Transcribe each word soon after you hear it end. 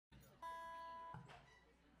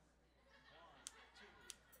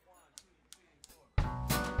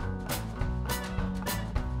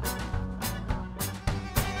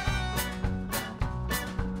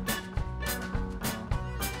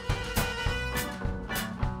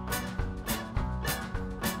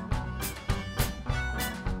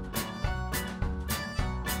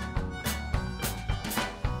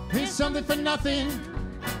Here's something for nothing,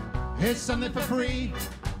 here's something for free.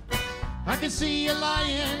 I can see you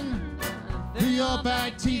lying through your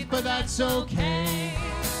back teeth, but that's okay.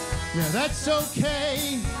 Yeah, that's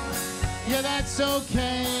okay. Yeah, that's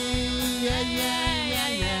okay. Yeah, yeah, yeah,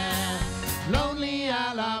 yeah. Lonely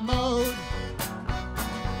a la mode.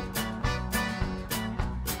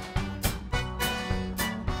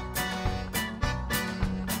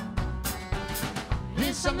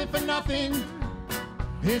 Here's something for nothing,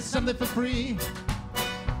 here's something for free.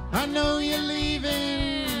 I know you're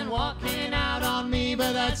leaving, walking out on me,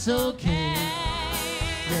 but that's okay.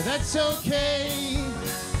 Yeah, that's okay.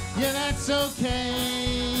 Yeah, that's okay.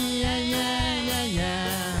 Yeah, yeah, yeah,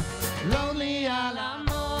 yeah. Lonely a la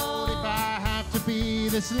mode. If I have to be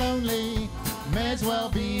this lonely, may as well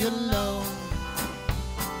be alone.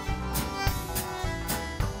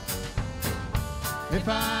 If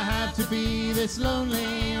I have to be this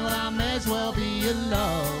lonely, well, I may as well be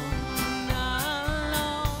alone.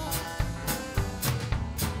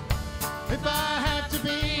 If I have to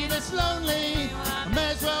be this lonely, I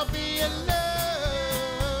may as well be alone.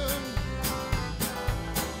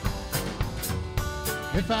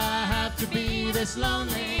 If I have to be this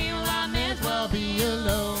lonely, well, I may as well be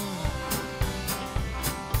alone.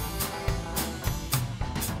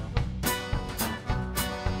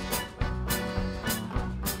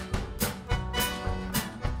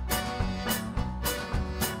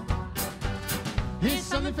 Here's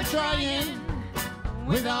something for trying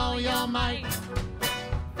with all your might,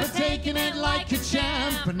 for taking it like a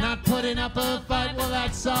champ, for not putting up a fight. Well,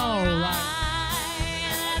 that's alright.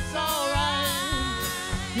 That's alright.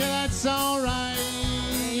 Yeah, that's alright.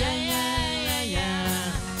 Yeah, yeah, yeah,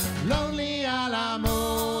 yeah. Lonely a la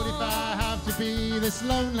mode. If I have to be this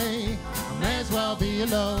lonely, I may as well be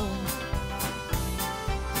alone.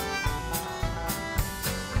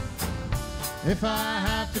 If I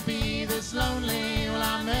have to be this lonely, well,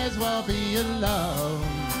 I may as well be alone.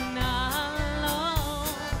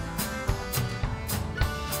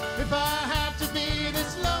 If I have to be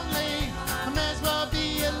this lonely, I may as well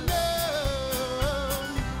be alone.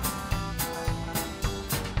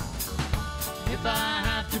 If I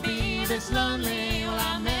have to be this lonely, well,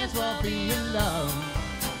 I may as well be alone.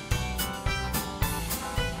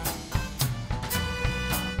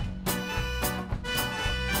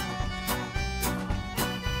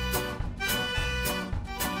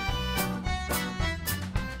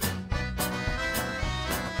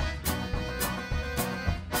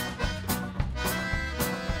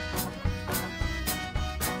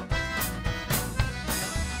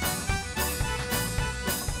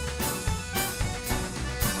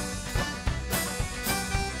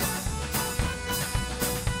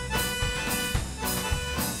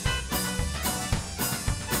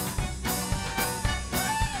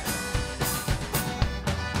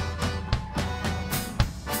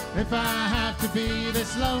 If I have to be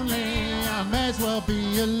this lonely, I may as well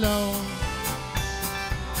be alone.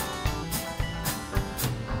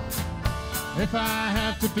 If I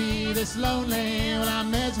have to be this lonely, well, I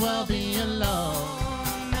may as well be alone.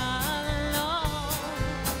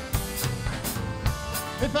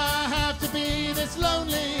 If I have to be this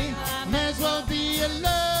lonely, I may as well be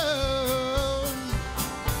alone.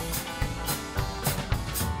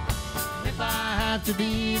 If I have to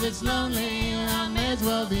be this lonely, I may as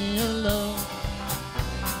well be alone.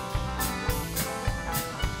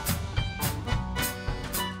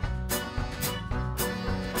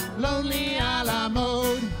 Lonely a la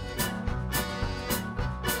mode.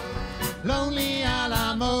 Lonely a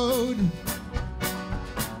la mode.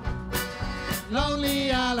 Lonely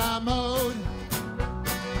a la mode.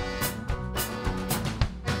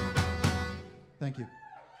 Thank you.